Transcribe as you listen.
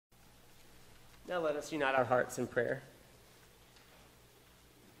Now let us unite our hearts in prayer.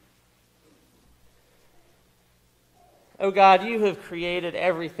 O God, you have created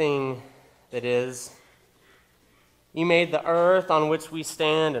everything that is. You made the earth on which we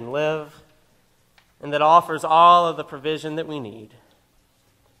stand and live, and that offers all of the provision that we need.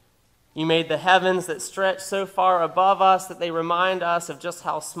 You made the heavens that stretch so far above us that they remind us of just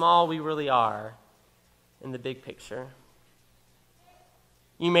how small we really are in the big picture.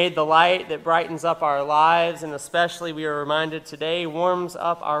 You made the light that brightens up our lives, and especially, we are reminded today, warms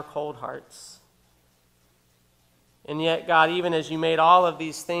up our cold hearts. And yet, God, even as you made all of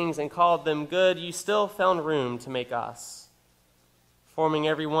these things and called them good, you still found room to make us, forming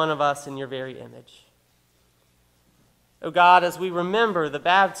every one of us in your very image. Oh God, as we remember the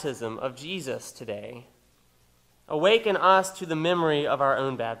baptism of Jesus today, awaken us to the memory of our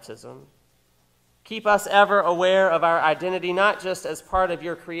own baptism. Keep us ever aware of our identity, not just as part of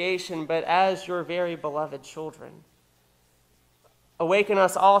your creation, but as your very beloved children. Awaken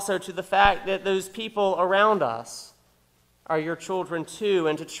us also to the fact that those people around us are your children too,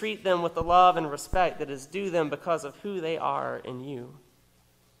 and to treat them with the love and respect that is due them because of who they are in you.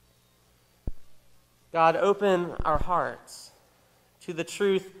 God, open our hearts to the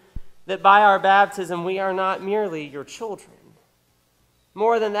truth that by our baptism we are not merely your children.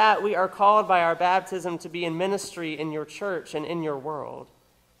 More than that, we are called by our baptism to be in ministry in your church and in your world.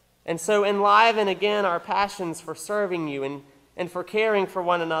 And so enliven again our passions for serving you and for caring for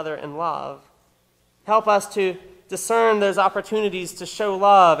one another in love. Help us to discern those opportunities to show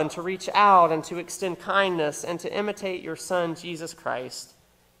love and to reach out and to extend kindness and to imitate your Son, Jesus Christ,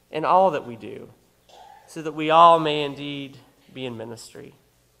 in all that we do, so that we all may indeed be in ministry.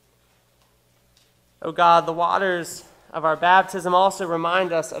 Oh God, the waters of our baptism also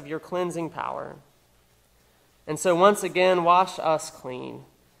remind us of your cleansing power. And so once again, wash us clean.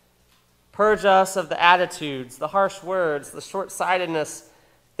 Purge us of the attitudes, the harsh words, the short-sightedness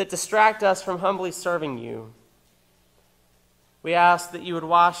that distract us from humbly serving you. We ask that you would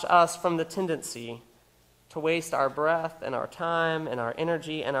wash us from the tendency to waste our breath and our time and our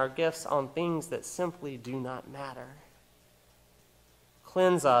energy and our gifts on things that simply do not matter.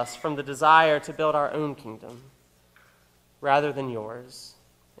 Cleanse us from the desire to build our own kingdom rather than yours,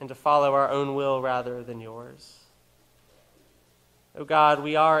 and to follow our own will rather than yours. O God,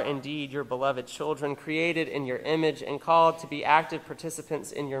 we are indeed your beloved children, created in your image and called to be active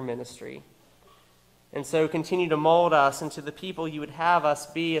participants in your ministry. And so continue to mold us into the people you would have us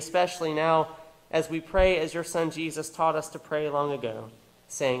be, especially now as we pray as your Son Jesus taught us to pray long ago,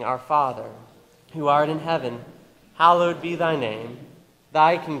 saying, Our Father, who art in heaven, hallowed be thy name.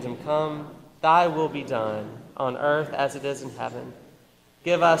 Thy kingdom come, thy will be done, on earth as it is in heaven.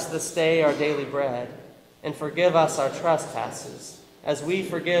 Give us this day our daily bread, and forgive us our trespasses, as we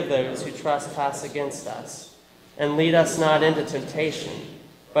forgive those who trespass against us. And lead us not into temptation,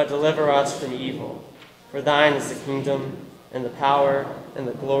 but deliver us from evil. For thine is the kingdom, and the power, and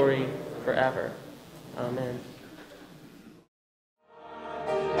the glory forever. Amen.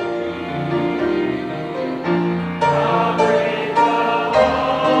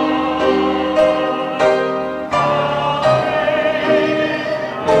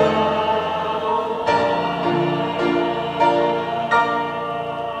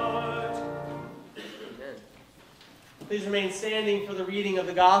 Please remain standing for the reading of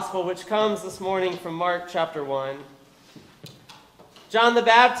the gospel, which comes this morning from Mark chapter 1. John the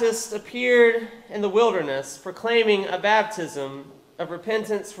Baptist appeared in the wilderness, proclaiming a baptism of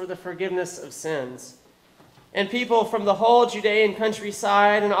repentance for the forgiveness of sins. And people from the whole Judean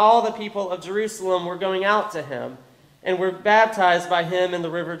countryside and all the people of Jerusalem were going out to him and were baptized by him in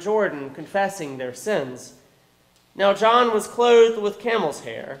the river Jordan, confessing their sins. Now John was clothed with camel's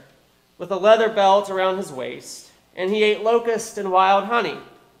hair, with a leather belt around his waist, and he ate locusts and wild honey.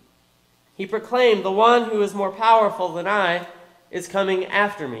 He proclaimed, The one who is more powerful than I is coming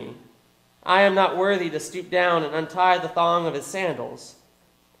after me. I am not worthy to stoop down and untie the thong of his sandals.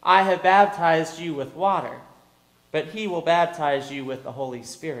 I have baptized you with water, but he will baptize you with the Holy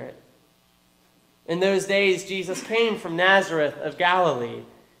Spirit. In those days, Jesus came from Nazareth of Galilee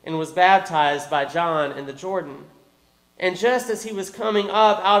and was baptized by John in the Jordan. And just as he was coming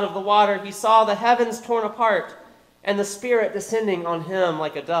up out of the water, he saw the heavens torn apart and the Spirit descending on him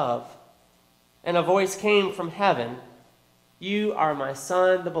like a dove. And a voice came from heaven, You are my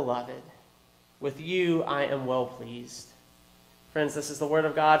Son, the beloved. With you I am well pleased. Friends, this is the word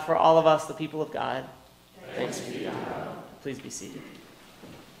of God for all of us, the people of God. Thanks be to God. Please be seated.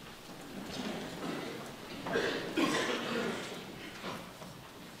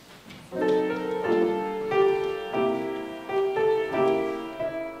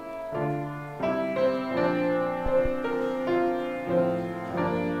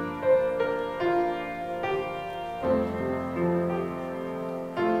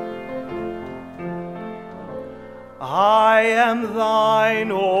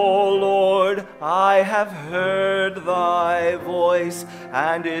 Thine, O Lord, I have heard thy voice,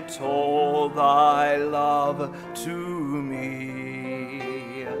 and it told thy love to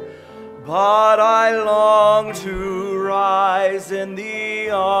me. But I long to rise in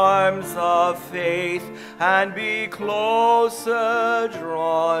the arms of faith and be closer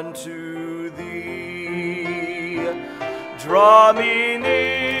drawn to thee. Draw me nearer,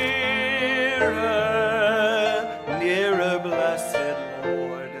 nearer, blessed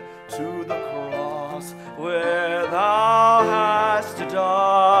Lord, to the cross where thou hast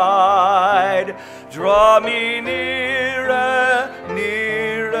died. Draw me nearer,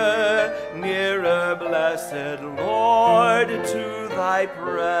 nearer, nearer, blessed Lord, to thy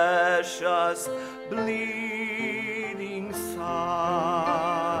precious bleeding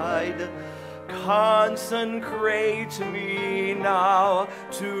side. Consecrate me now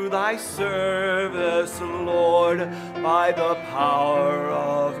to thy service, Lord, by the power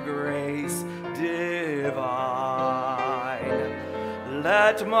of grace divine.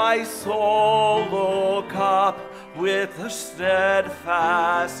 Let my soul look up with a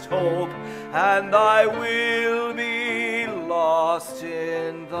steadfast hope, and thy will be lost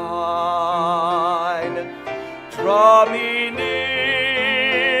in thine. Draw me nearer,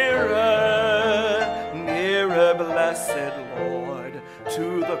 nearer, blessed Lord,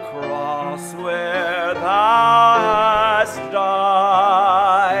 to the cross where thou hast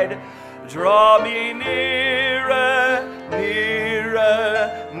died. Draw me nearer,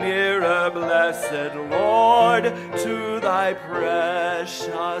 nearer, nearer, blessed Lord, to thy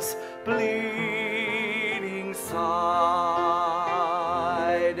precious bleeding side.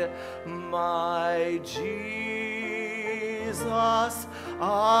 My Jesus,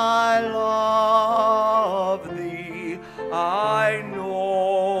 I love thee. I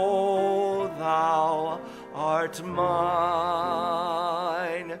know thou art mine.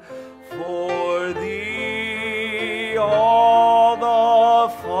 For thee all the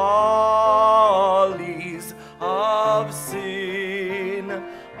follies of sin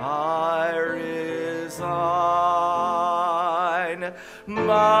I resign.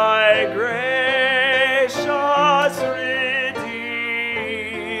 My gracious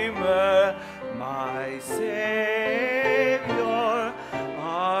Redeemer, my Savior,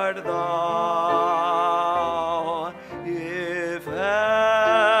 art thou. If ever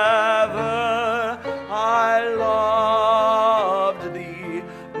I loved thee,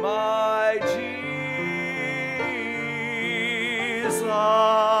 my Jesus,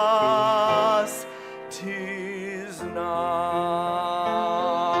 'tis now.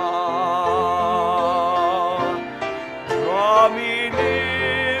 Draw me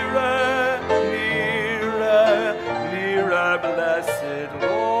nearer, nearer, nearer, blessed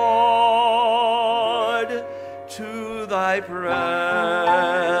Lord, to thy precious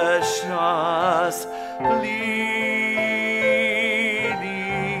bleeding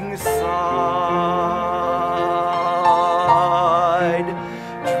side.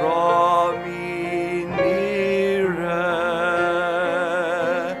 Draw me nearer,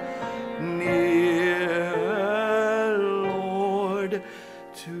 nearer, Lord,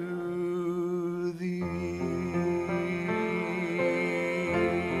 to thee.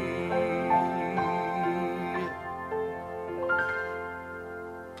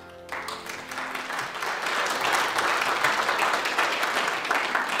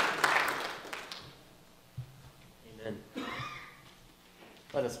 Amen.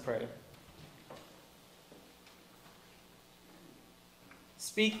 Let us pray.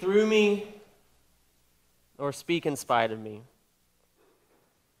 Speak through me, or speak in spite of me.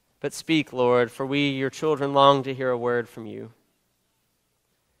 But speak, Lord, for we, your children, long to hear a word from you.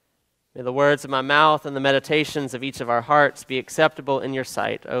 May the words of my mouth and the meditations of each of our hearts be acceptable in your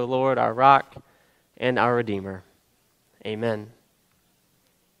sight, O Lord, our rock and our Redeemer. Amen.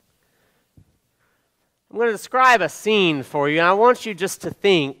 I'm going to describe a scene for you, and I want you just to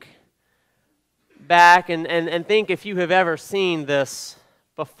think back and think if you have ever seen this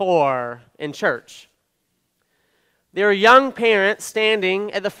before in church. There are young parents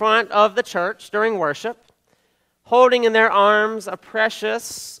standing at the front of the church during worship, holding in their arms a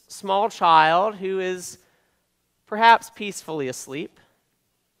precious small child who is perhaps peacefully asleep.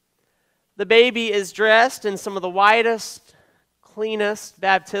 The baby is dressed in some of the whitest, cleanest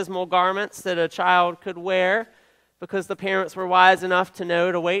baptismal garments that a child could wear, because the parents were wise enough to know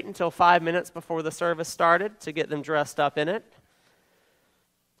to wait until 5 minutes before the service started to get them dressed up in it.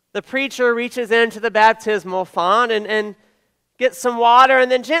 The preacher reaches into the baptismal font and gets some water and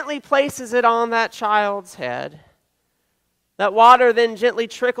then gently places it on that child's head. That water then gently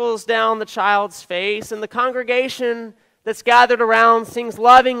trickles down the child's face, and the congregation that's gathered around sings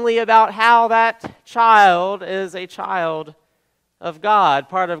lovingly about how that child is a child of God,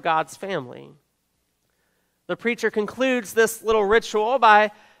 part of God's family. The preacher concludes this little ritual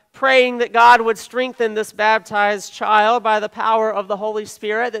by praying that God would strengthen this baptized child by the power of the Holy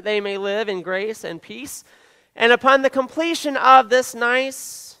Spirit, that they may live in grace and peace. And upon the completion of this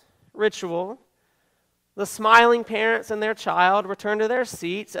nice ritual, the smiling parents and their child return to their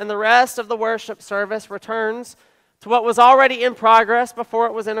seats, and the rest of the worship service returns to what was already in progress before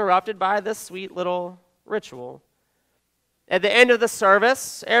it was interrupted by this sweet little ritual. At the end of the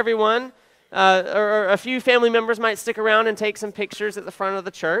service, everyone, or a few family members might stick around and take some pictures at the front of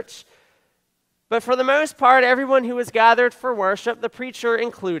the church. But for the most part, everyone who was gathered for worship, the preacher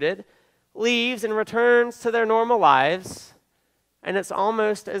included, leaves and returns to their normal lives, and it's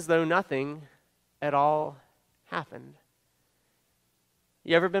almost as though nothing at all happened.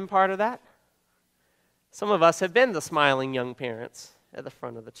 You ever been part of that? Some of us have been the smiling young parents at the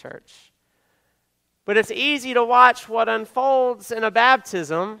front of the church. But it's easy to watch what unfolds in a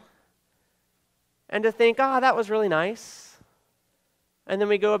baptism and to think, that was really nice. And then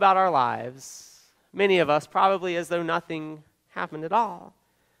we go about our lives, many of us probably as though nothing happened at all.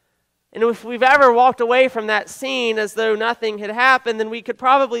 And if we've ever walked away from that scene as though nothing had happened, then we could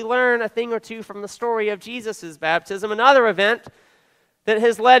probably learn a thing or two from the story of Jesus' baptism, another event that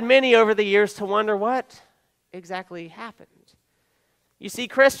has led many over the years to wonder what exactly happened. You see,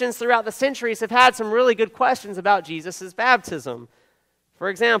 Christians throughout the centuries have had some really good questions about Jesus' baptism. For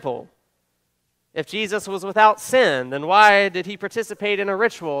example, if Jesus was without sin, then why did he participate in a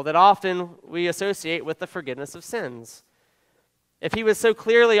ritual that often we associate with the forgiveness of sins? If he was so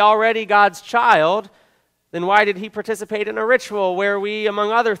clearly already God's child, then why did he participate in a ritual where we,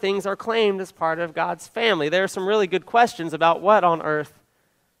 among other things, are claimed as part of God's family? There are some really good questions about what on earth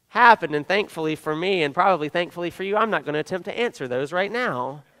happened, and thankfully for me, and probably thankfully for you, I'm not going to attempt to answer those right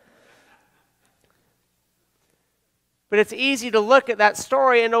now. But it's easy to look at that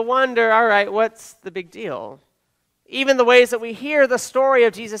story and to wonder, all right, what's the big deal? Even the ways that we hear the story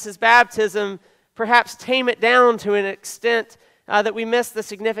of Jesus' baptism perhaps tame it down to an extent that we miss the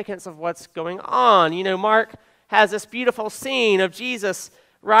significance of what's going on. You know, Mark has this beautiful scene of Jesus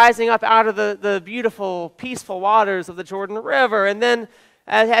rising up out of the beautiful, peaceful waters of the Jordan River. And then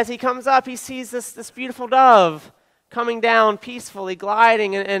as he comes up, he sees this beautiful dove coming down peacefully,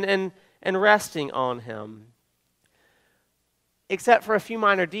 gliding and resting on him. Except for a few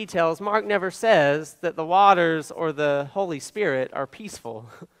minor details, Mark never says that the waters or the Holy Spirit are peaceful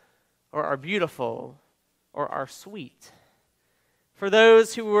or are beautiful or are sweet. For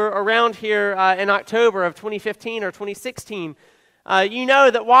those who were around here in October of 2015 or 2016, you know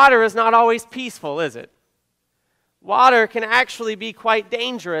that water is not always peaceful, is it? Water can actually be quite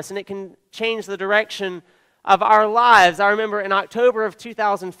dangerous, and it can change the direction of our lives. I remember in October of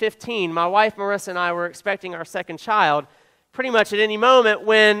 2015, my wife Marissa and I were expecting our second child pretty much at any moment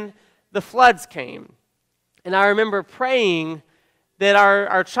when the floods came. And I remember praying that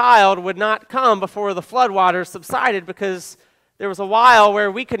our child would not come before the floodwaters subsided, because there was a while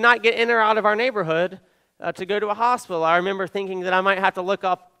where we could not get in or out of our neighborhood to go to a hospital. I remember thinking that I might have to look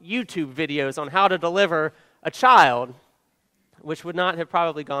up YouTube videos on how to deliver a child, which would not have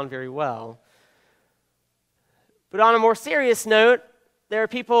probably gone very well. But on a more serious note, there are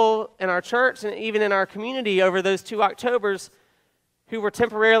people in our church and even in our community over those 2 Octobers who were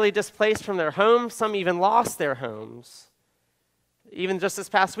temporarily displaced from their homes. Some even lost their homes. Even just this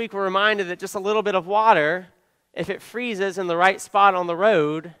past week, we're reminded that just a little bit of water, if it freezes in the right spot on the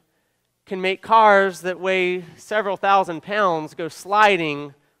road, can make cars that weigh several thousand pounds go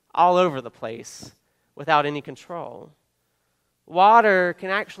sliding all over the place without any control. Water can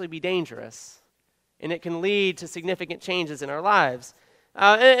actually be dangerous, and it can lead to significant changes in our lives.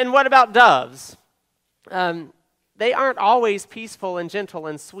 And what about doves? They aren't always peaceful and gentle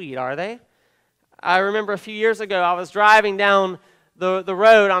and sweet, are they? I remember a few years ago, I was driving down the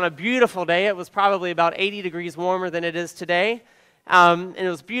road on a beautiful day. It was probably about 80 degrees warmer than it is today. And it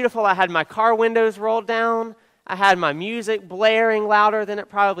was beautiful. I had my car windows rolled down. I had my music blaring louder than it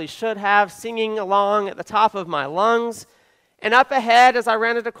probably should have, singing along at the top of my lungs. And up ahead, as I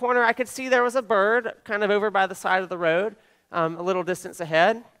rounded a corner, I could see there was a bird kind of over by the side of the road, a little distance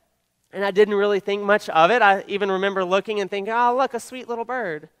ahead. And I didn't really think much of it. I even remember looking and thinking, oh, look, a sweet little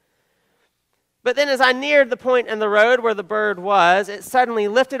bird. But then as I neared the point in the road where the bird was, it suddenly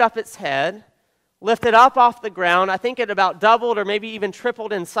lifted up its head, lifted up off the ground. I think it about doubled or maybe even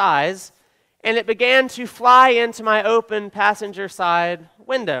tripled in size, and it began to fly into my open passenger side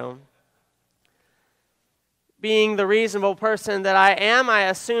window. Being the reasonable person that I am, I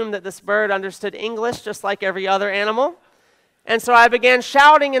assumed that this bird understood English just like every other animal. And so I began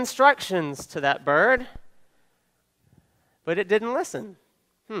shouting instructions to that bird, but it didn't listen.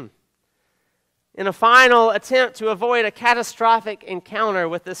 In a final attempt to avoid a catastrophic encounter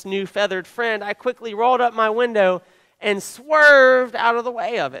with this new feathered friend, I quickly rolled up my window and swerved out of the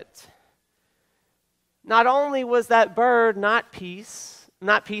way of it. Not only was that bird not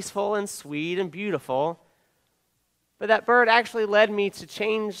peaceful and sweet and beautiful, but that bird actually led me to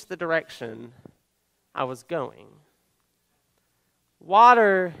change the direction I was going.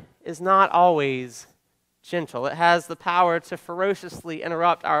 Water is not always gentle. It has the power to ferociously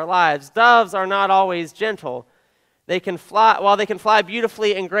interrupt our lives. Doves are not always gentle. They can fly, while they can fly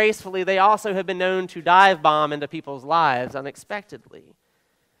beautifully and gracefully, they also have been known to dive bomb into people's lives unexpectedly.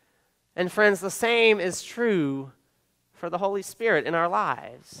 And friends, the same is true for the Holy Spirit in our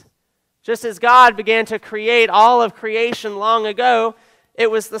lives. Just as God began to create all of creation long ago,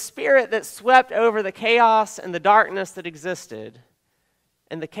 it was the Spirit that swept over the chaos and the darkness that existed.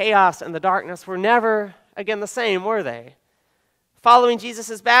 And the chaos and the darkness were never again the same, were they? Following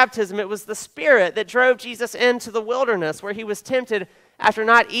Jesus' baptism, it was the Spirit that drove Jesus into the wilderness where he was tempted after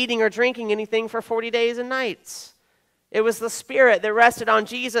not eating or drinking anything for 40 days and nights. It was the Spirit that rested on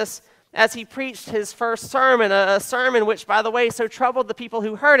Jesus as he preached his first sermon, a sermon which, by the way, so troubled the people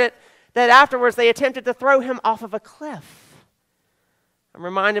who heard it that afterwards they attempted to throw him off of a cliff. I'm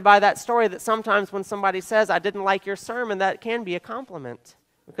reminded by that story that sometimes when somebody says, "I didn't like your sermon," that can be a compliment,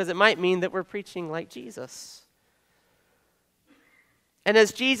 because it might mean that we're preaching like Jesus. And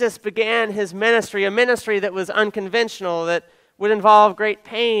as Jesus began his ministry, a ministry that was unconventional, that would involve great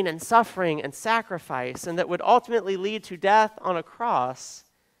pain and suffering and sacrifice, and that would ultimately lead to death on a cross,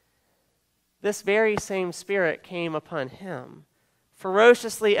 this very same Spirit came upon him,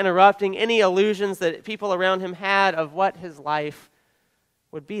 ferociously interrupting any illusions that people around him had of what his life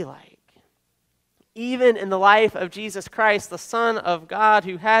would be like. Even in the life of Jesus Christ, the Son of God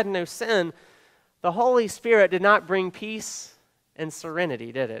who had no sin, the Holy Spirit did not bring peace and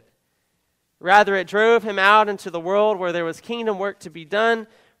serenity, did it? Rather, it drove him out into the world where there was kingdom work to be done,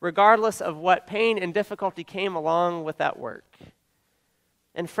 regardless of what pain and difficulty came along with that work.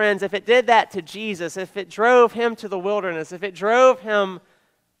 And friends, if it did that to Jesus, if it drove him to the wilderness, if it drove him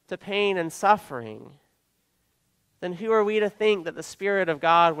to pain and suffering, then who are we to think that the Spirit of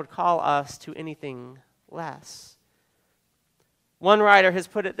God would call us to anything less? One writer has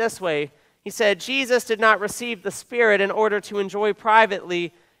put it this way. He said, Jesus did not receive the Spirit in order to enjoy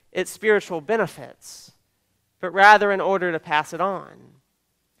privately its spiritual benefits, but rather in order to pass it on.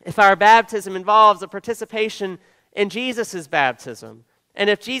 If our baptism involves a participation in Jesus' baptism, and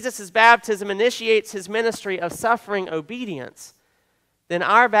if Jesus' baptism initiates his ministry of suffering obedience, then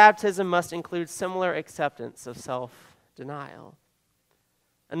our baptism must include similar acceptance of self-denial.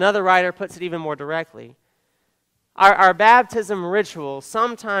 Another writer puts it even more directly. Our baptism ritual,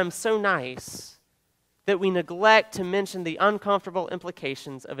 sometimes so nice that we neglect to mention the uncomfortable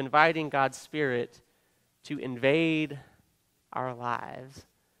implications of inviting God's Spirit to invade our lives.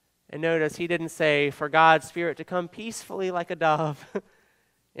 And notice he didn't say for God's Spirit to come peacefully like a dove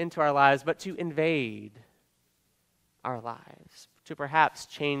into our lives, but to invade our lives, to perhaps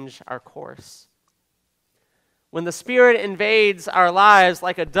change our course. When the Spirit invades our lives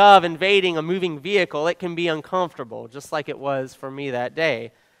like a dove invading a moving vehicle, it can be uncomfortable, just like it was for me that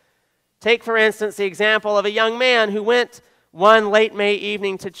day. Take, for instance, the example of a young man who went one late May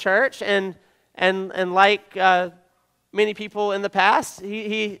evening to church, and like many people in the past,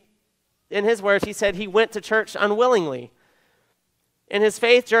 he, in his words, he said he went to church unwillingly. In his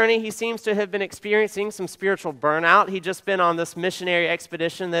faith journey, he seems to have been experiencing some spiritual burnout. He'd just been on this missionary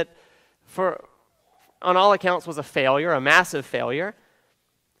expedition that, on all accounts, was a failure, a massive failure.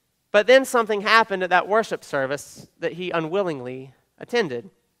 But then something happened at that worship service that he unwillingly attended.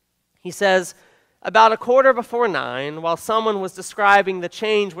 He says, about 9:15, while someone was describing the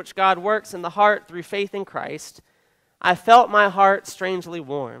change which God works in the heart through faith in Christ, I felt my heart strangely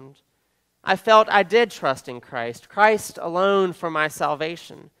warmed. I felt I did trust in Christ, Christ alone for my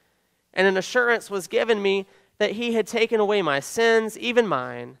salvation. And an assurance was given me that he had taken away my sins, even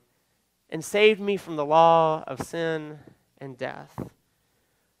mine, and saved me from the law of sin and death.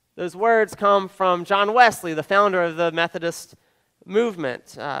 Those words come from John Wesley, the founder of the Methodist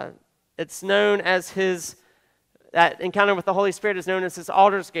movement. It's known as that encounter with the Holy Spirit is known as his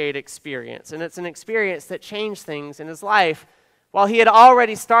Aldersgate experience, and it's an experience that changed things in his life. While he had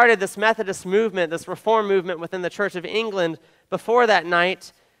already started this Methodist movement, this reform movement within the Church of England before that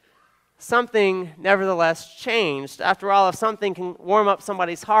night, something nevertheless changed. After all, if something can warm up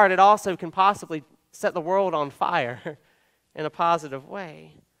somebody's heart, it also can possibly set the world on fire in a positive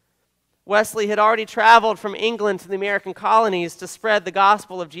way. Wesley had already traveled from England to the American colonies to spread the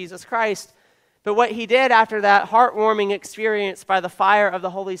gospel of Jesus Christ. But what he did after that heartwarming experience by the fire of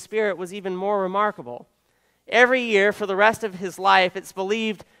the Holy Spirit was even more remarkable. Every year for the rest of his life, it's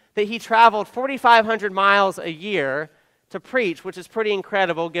believed that he traveled 4,500 miles a year to preach, which is pretty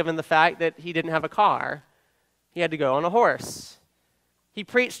incredible given the fact that he didn't have a car. He had to go on a horse. He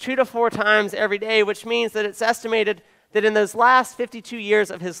preached 2 to 4 times every day, which means that it's estimated that in those last 52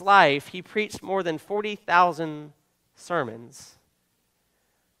 years of his life, he preached more than 40,000 sermons.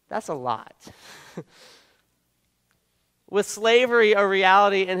 That's a lot. With slavery a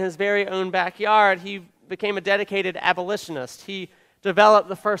reality in his very own backyard, he became a dedicated abolitionist. He developed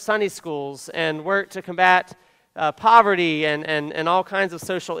the first Sunday schools and worked to combat poverty and all kinds of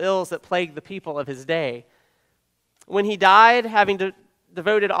social ills that plagued the people of his day. When he died, having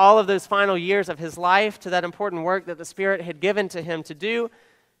devoted all of those final years of his life to that important work that the Spirit had given to him to do,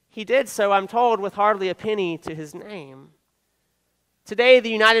 he did so, I'm told, with hardly a penny to his name. Today, the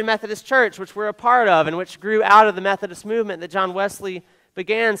United Methodist Church, which we're a part of and which grew out of the Methodist movement that John Wesley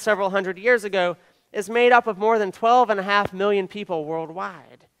began several hundred years ago, is made up of more than 12.5 million people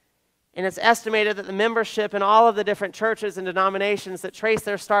worldwide. And it's estimated that the membership in all of the different churches and denominations that trace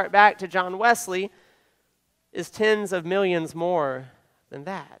their start back to John Wesley is tens of millions more than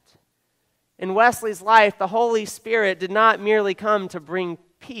that. In Wesley's life, the Holy Spirit did not merely come to bring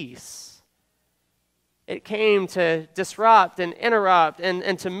peace. It came to disrupt and interrupt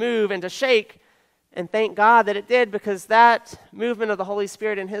and to move and to shake. And thank God that it did, because that movement of the Holy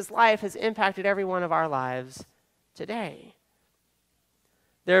Spirit in his life has impacted every one of our lives today.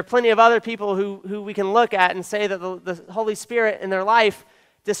 There are plenty of other people who we can look at and say that the Holy Spirit in their life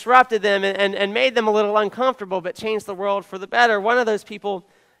disrupted them and made them a little uncomfortable, but changed the world for the better. One of those people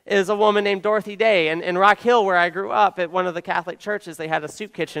is a woman named Dorothy Day. In Rock Hill, where I grew up, at one of the Catholic churches, they had a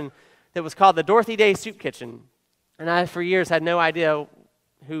soup kitchen that was called the Dorothy Day Soup Kitchen. And I, for years, had no idea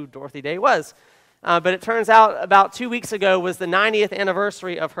who Dorothy Day was. But it turns out about 2 weeks ago was the 90th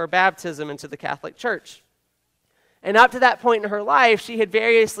anniversary of her baptism into the Catholic Church. And up to that point in her life, she had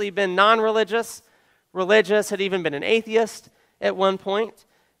variously been non-religious, religious, had even been an atheist at one point.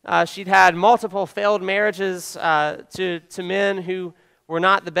 She'd had multiple failed marriages to men who were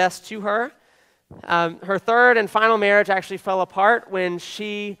not the best to her. Her third and final marriage actually fell apart when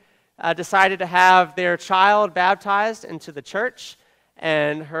she decided to have their child baptized into the church,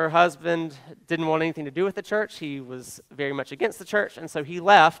 and her husband didn't want anything to do with the church. He was very much against the church, and so he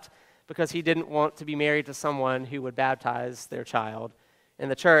left because he didn't want to be married to someone who would baptize their child in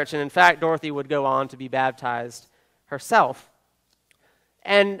the church. And in fact, Dorothy would go on to be baptized herself.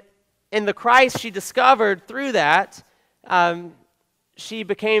 And in the Christ she discovered through that, she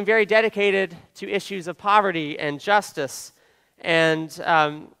became very dedicated to issues of poverty and justice, and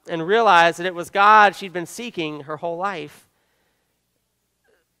realized that it was God she'd been seeking her whole life,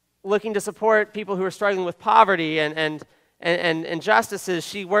 looking to support people who were struggling with poverty and injustices.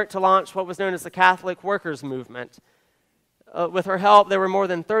 She worked to launch what was known as the Catholic Workers Movement. With her help, there were more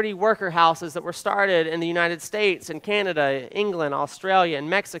than 30 worker houses that were started in the United States and Canada, England, Australia, and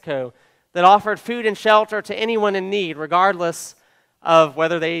Mexico that offered food and shelter to anyone in need, regardless of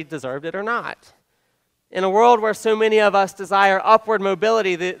whether they deserved it or not. In a world where so many of us desire upward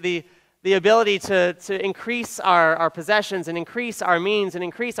mobility, the ability to increase our possessions and increase our means and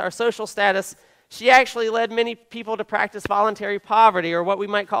increase our social status, she actually led many people to practice voluntary poverty, or what we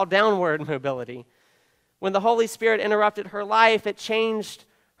might call downward mobility. When the Holy Spirit interrupted her life, it changed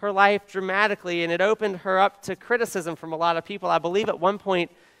her life dramatically, and it opened her up to criticism from a lot of people. I believe at one point,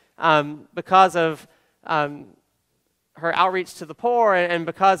 because of her outreach to the poor and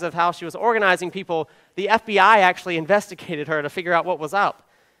because of how she was organizing people, the FBI actually investigated her to figure out what was up.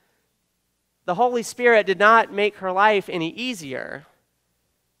 The Holy Spirit did not make her life any easier.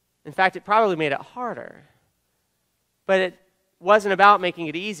 In fact, it probably made it harder. But it wasn't about making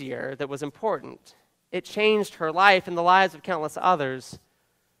it easier that was important. It changed her life and the lives of countless others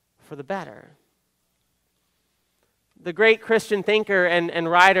for the better. The great Christian thinker and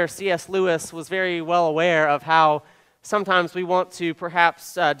writer C.S. Lewis was very well aware of how sometimes we want to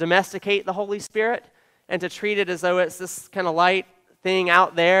perhaps domesticate the Holy Spirit and to treat it as though it's this kind of light thing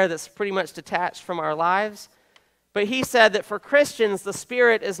out there that's pretty much detached from our lives. But he said that for Christians, the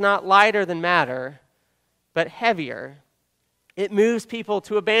Spirit is not lighter than matter, but heavier. It moves people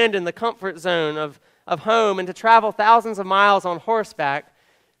to abandon the comfort zone of home and to travel thousands of miles on horseback,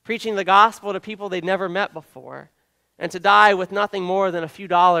 preaching the gospel to people they'd never met before, and to die with nothing more than a few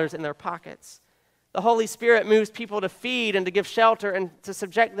dollars in their pockets. The Holy Spirit moves people to feed and to give shelter and to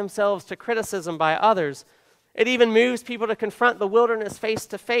subject themselves to criticism by others. It even moves people to confront the wilderness face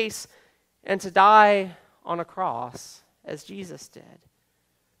to face and to die on a cross as Jesus did.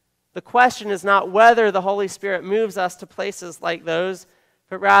 The question is not whether the Holy Spirit moves us to places like those,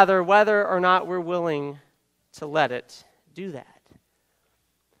 but rather whether or not we're willing to let it do that.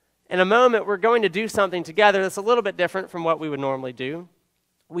 In a moment, we're going to do something together that's a little bit different from what we would normally do.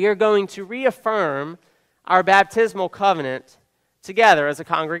 We are going to reaffirm our baptismal covenant together as a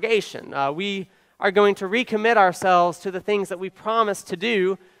congregation. We are going to recommit ourselves to the things that we promised to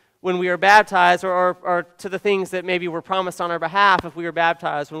do when we were baptized, or to the things that maybe were promised on our behalf if we were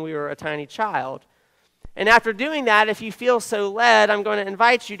baptized when we were a tiny child. And after doing that, if you feel so led, I'm going to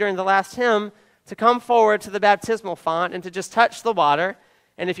invite you during the last hymn to come forward to the baptismal font and to just touch the water.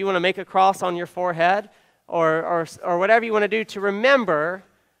 And if you want to make a cross on your forehead or whatever you want to do to remember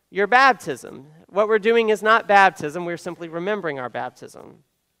your baptism. What we're doing is not baptism, we're simply remembering our baptism.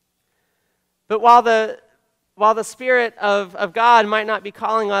 But while the Spirit of God might not be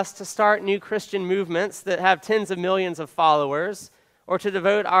calling us to start new Christian movements that have tens of millions of followers, or to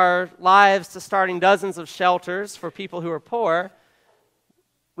devote our lives to starting dozens of shelters for people who are poor,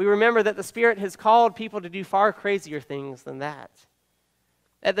 we remember that the Spirit has called people to do far crazier things than that.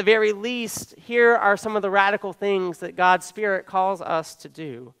 At the very least, here are some of the radical things that God's Spirit calls us to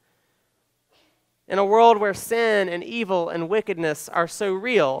do. In a world where sin and evil and wickedness are so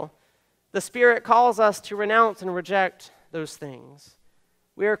real, the Spirit calls us to renounce and reject those things.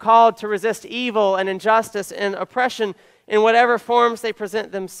 We are called to resist evil and injustice and oppression in whatever forms they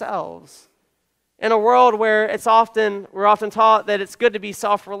present themselves. In a world where we're often taught that it's good to be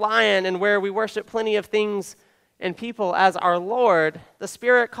self-reliant and where we worship plenty of things and people as our Lord, the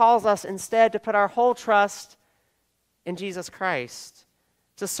Spirit calls us instead to put our whole trust in Jesus Christ,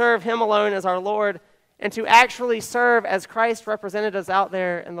 to serve Him alone as our Lord, and to actually serve as Christ representatives out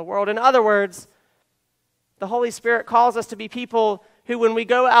there in the world. In other words, the Holy Spirit calls us to be people who, when we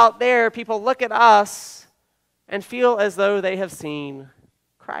go out there, people look at us and feel as though they have seen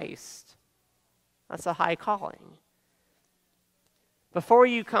Christ. That's a high calling. Before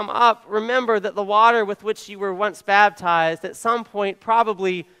you come up, remember that the water with which you were once baptized at some point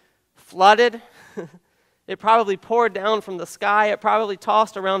probably flooded. It probably poured down from the sky. It probably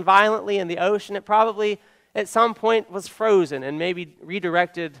tossed around violently in the ocean. It probably, at some point, was frozen and maybe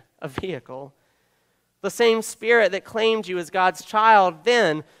redirected a vehicle. The same Spirit that claimed you as God's child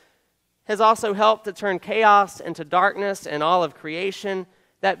then has also helped to turn chaos into darkness and all of creation.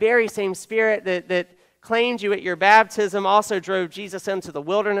 That very same Spirit that claimed you at your baptism also drove Jesus into the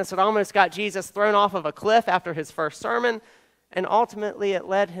wilderness. It almost got Jesus thrown off of a cliff after his first sermon, and ultimately it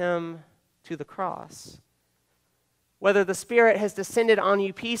led him to the cross. Whether the Spirit has descended on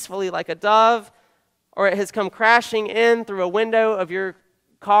you peacefully like a dove, or it has come crashing in through a window of your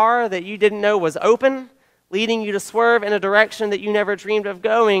car that you didn't know was open, leading you to swerve in a direction that you never dreamed of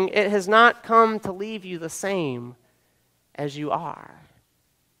going, it has not come to leave you the same as you are.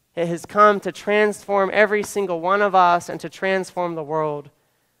 It has come to transform every single one of us and to transform the world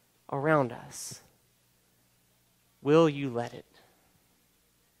around us. Will you let it?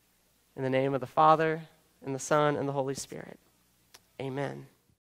 In the name of the Father, and the Son, and the Holy Spirit. Amen.